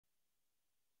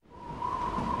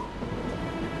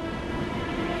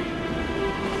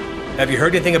Have you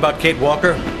heard anything about Kate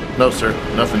Walker? No, sir.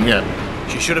 Nothing yet.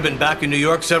 She should have been back in New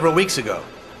York several weeks ago.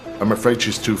 I'm afraid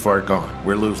she's too far gone.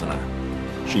 We're losing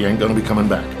her. She ain't gonna be coming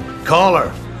back. Call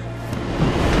her.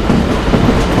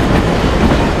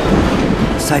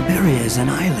 Syberia is an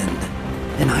island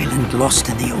lost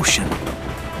in the ocean.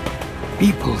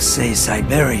 People say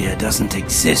Syberia doesn't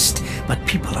exist, but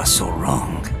people are so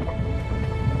wrong.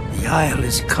 The isle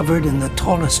is covered in the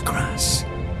tallest grass.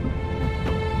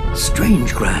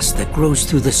 Strange grass that grows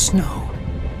through the snow.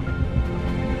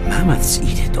 Mammoths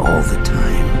eat it all the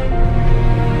time.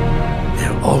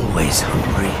 They're always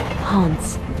hungry.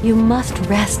 Hans, you must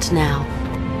rest now.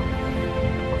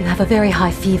 You have a very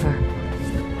high fever.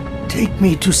 Take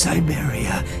me to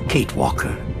Syberia, Kate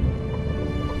Walker.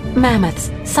 Mammoths,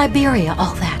 Syberia,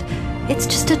 all that. It's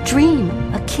just a dream,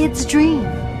 a kid's dream.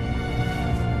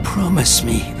 Promise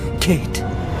me, Kate. She's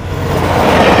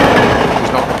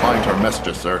not replying to our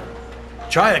messages, sir.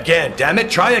 Try again, damn it,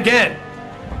 try again!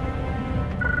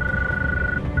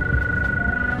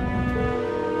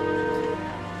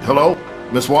 Hello?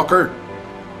 Miss Walker?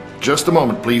 Just a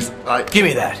moment, please. Give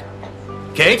me that.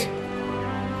 Kate?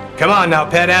 Come on now,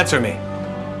 pet, answer me.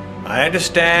 I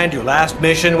understand your last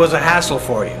mission was a hassle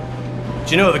for you.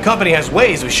 But you know, the company has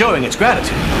ways of showing its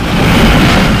gratitude.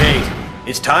 Kate,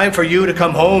 it's time for you to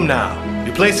come home now.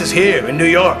 Your place is here in New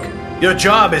York. Your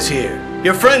job is here.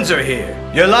 Your friends are here.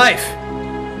 Your life.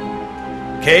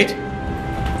 Kate?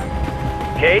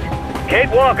 Kate? Kate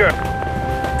Walker!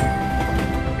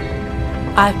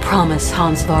 I promise,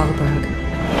 Hans Vorarlberg.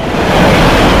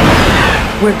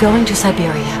 We're going to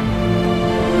Syberia.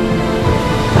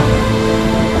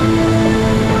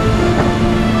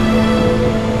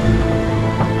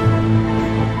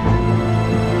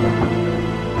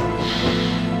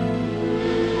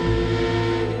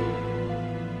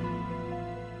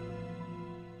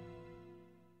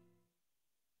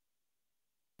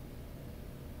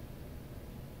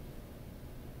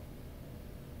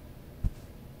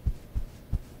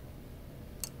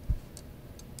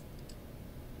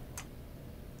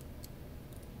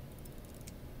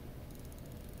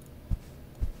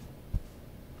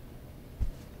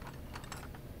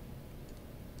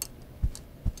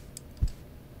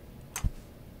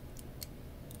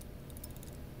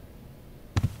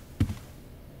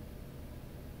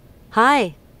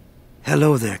 Hi.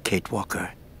 Hello there, Kate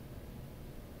Walker.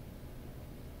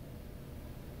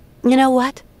 You know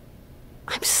what?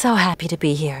 I'm so happy to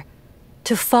be here,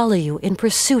 to follow you in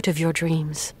pursuit of your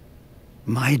dreams.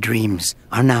 My dreams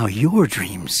are now your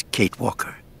dreams, Kate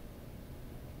Walker.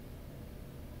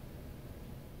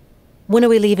 When are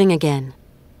we leaving again?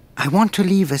 I want to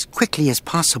leave as quickly as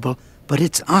possible, but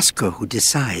it's Oscar who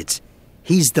decides.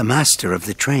 He's the master of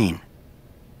the train.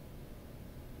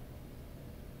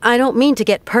 I don't mean to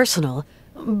get personal,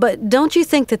 but don't you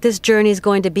think that this journey's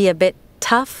going to be a bit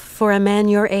tough for a man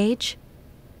your age?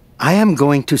 I am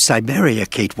going to Syberia,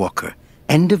 Kate Walker.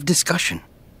 End of discussion.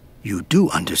 You do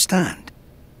understand.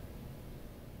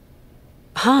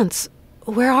 Hans,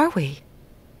 where are we?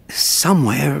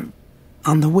 Somewhere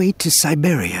on the way to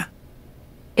Syberia.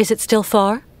 Is it still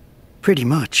far? Pretty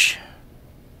much.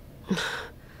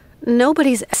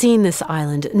 Nobody's seen this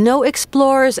island. No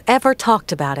explorers ever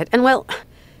talked about it. And well,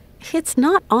 it's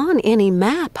not on any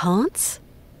map, Hans.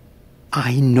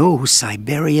 I know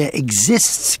Syberia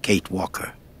exists, Kate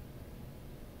Walker.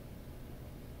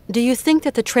 Do you think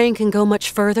that the train can go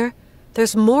much further?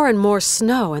 There's more and more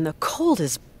snow, and the cold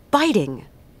is biting.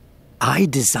 I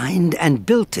designed and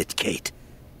built it, Kate.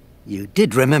 You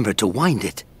did remember to wind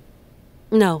it.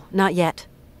 No, not yet.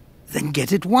 Then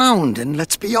get it wound and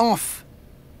let's be off.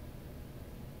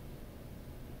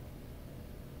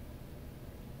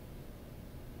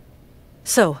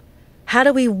 So, how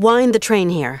do we wind the train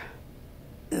here?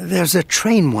 There's a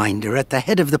train winder at the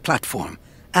head of the platform.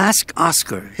 Ask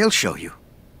Oscar, he'll show you.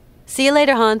 See you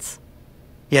later, Hans.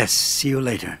 Yes, see you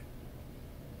later.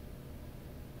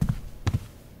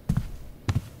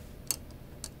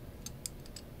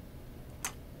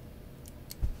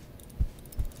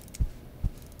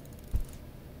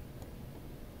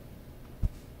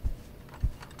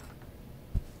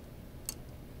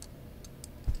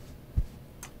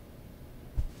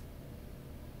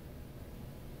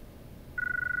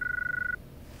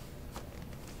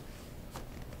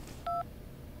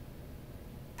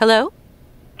 Hello?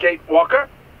 Kate Walker?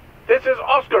 This is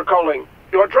Oscar calling,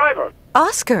 your driver.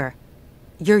 Oscar,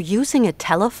 you're using a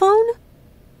telephone?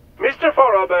 Mr.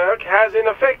 Vorarlberg has in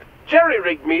effect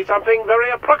jerry-rigged me something very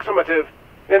approximative,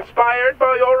 inspired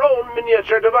by your own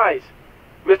miniature device.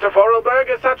 Mr.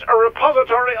 Vorarlberg is such a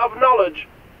repository of knowledge.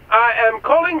 I am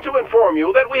calling to inform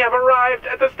you that we have arrived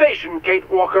at the station, Kate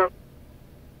Walker.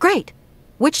 Great.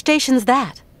 Which station's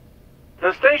that?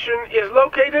 The station is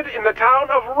located in the town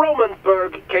of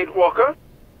Romansburg, Kate Walker.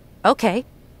 Okay.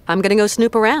 I'm gonna go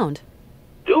snoop around.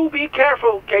 Do be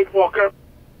careful, Kate Walker.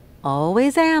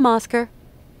 Always am, Oscar.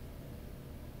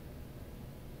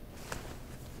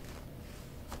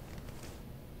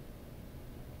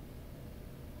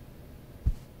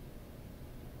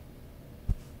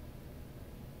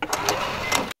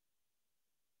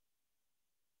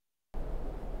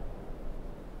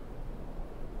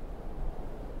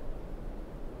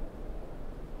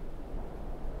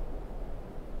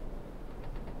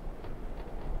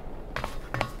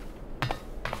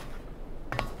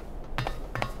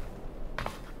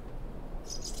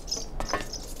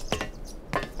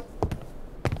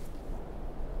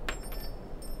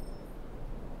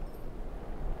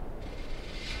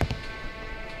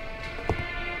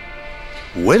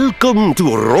 Welcome to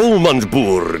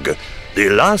Romansburg, the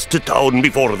last town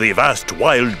before the vast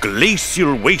wild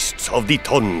glacial wastes of the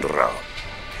tundra.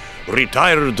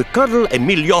 Retired Colonel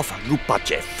Emilov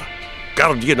Lupachev,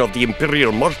 guardian of the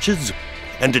Imperial Marches,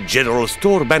 and general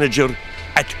store manager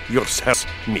at your service,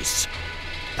 miss.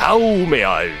 How may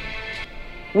I?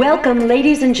 Welcome,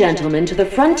 ladies and gentlemen, to the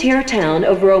frontier town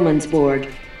of Romansburg,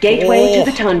 gateway to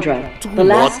the tundra, the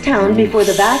last town before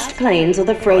the vast plains of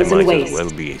the frozen waste. I might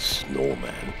as well be a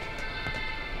snowman.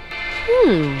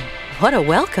 What a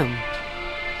welcome.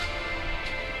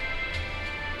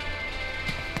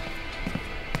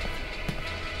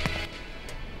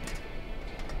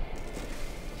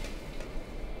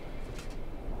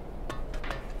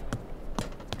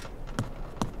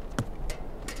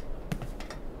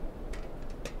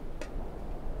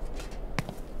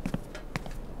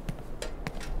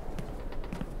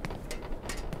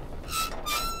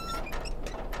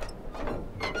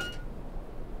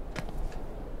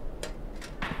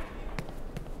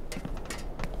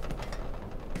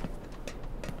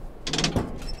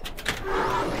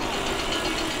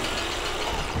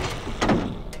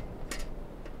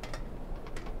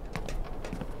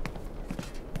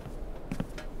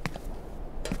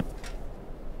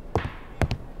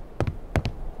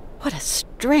 What a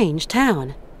strange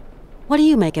town. What do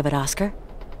you make of it, Oscar?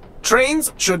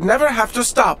 Trains should never have to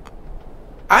stop.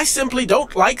 I simply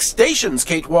don't like stations,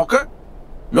 Kate Walker,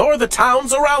 nor the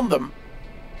towns around them.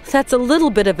 That's a little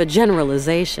bit of a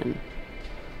generalization.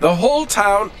 The whole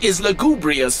town is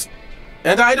lugubrious,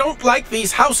 and I don't like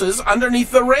these houses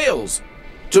underneath the rails.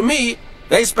 To me,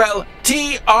 they spell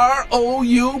T-R-O-U-B-L-E.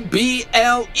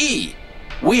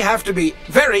 We have to be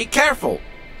very careful.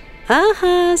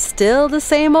 Still the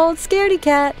same old scaredy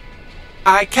cat.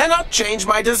 I cannot change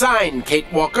my design, Kate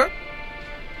Walker.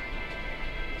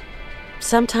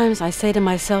 Sometimes I say to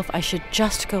myself I should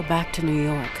just go back to New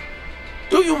York.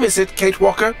 Do you miss it, Kate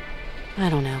Walker? I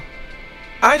don't know.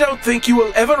 I don't think you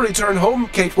will ever return home,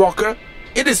 Kate Walker.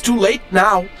 It is too late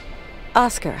now.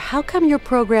 Oscar, how come you're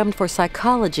programmed for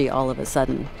psychology all of a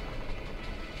sudden?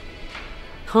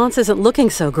 Hans isn't looking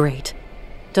so great,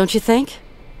 don't you think?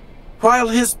 While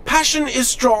his passion is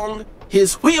strong,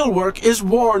 his wheelwork is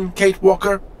worn, Kate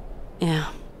Walker. Yeah,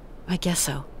 I guess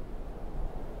so.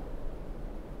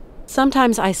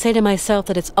 Sometimes I say to myself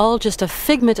that it's all just a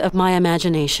figment of my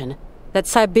imagination, that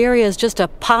Syberia is just a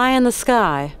pie in the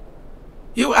sky.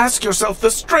 You ask yourself the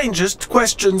strangest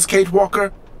questions, Kate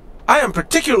Walker. I am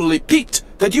particularly piqued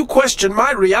that you question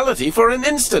my reality for an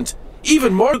instant.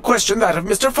 Even more to question that of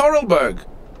Mr. Forelberg.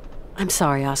 I'm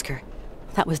sorry, Oscar.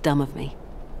 That was dumb of me.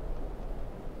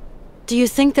 Do you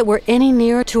think that we're any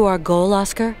nearer to our goal,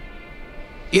 Oscar?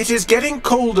 It is getting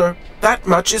colder, that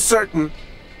much is certain.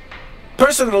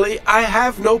 Personally, I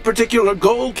have no particular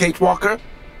goal, Kate Walker.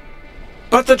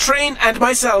 But the train and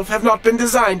myself have not been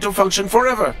designed to function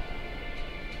forever.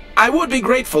 I would be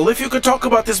grateful if you could talk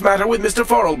about this matter with Mr.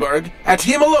 Forelberg, and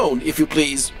him alone, if you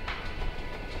please.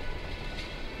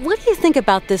 What do you think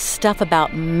about this stuff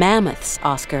about mammoths,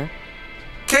 Oscar?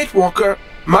 Kate Walker,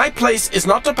 my place is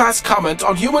not to pass comment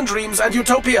on human dreams and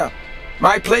utopia.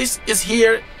 My place is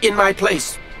here in my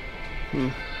place.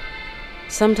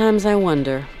 Sometimes I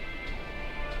wonder.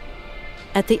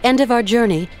 At the end of our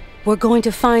journey, we're going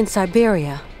to find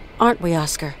Syberia, aren't we,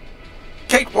 Oscar?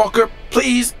 Kate Walker,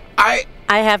 please, I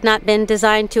have not been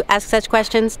designed to ask such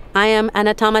questions. I am an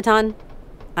automaton.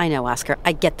 I know, Oscar.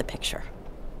 I get the picture.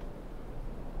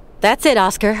 That's it,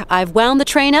 Oscar. I've wound the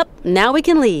train up. Now we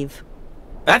can leave.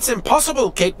 That's impossible,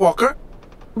 Kate Walker.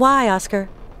 Why, Oscar?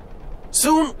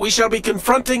 Soon we shall be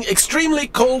confronting extremely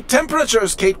cold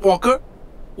temperatures, Kate Walker.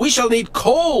 We shall need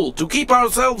coal to keep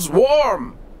ourselves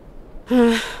warm.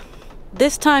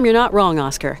 This time you're not wrong,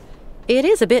 Oscar. It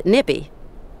is a bit nippy.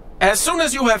 As soon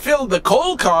as you have filled the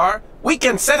coal car, we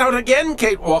can set out again,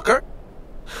 Kate Walker.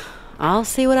 I'll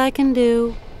see what I can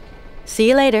do. See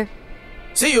you later.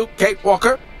 See you, Kate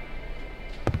Walker.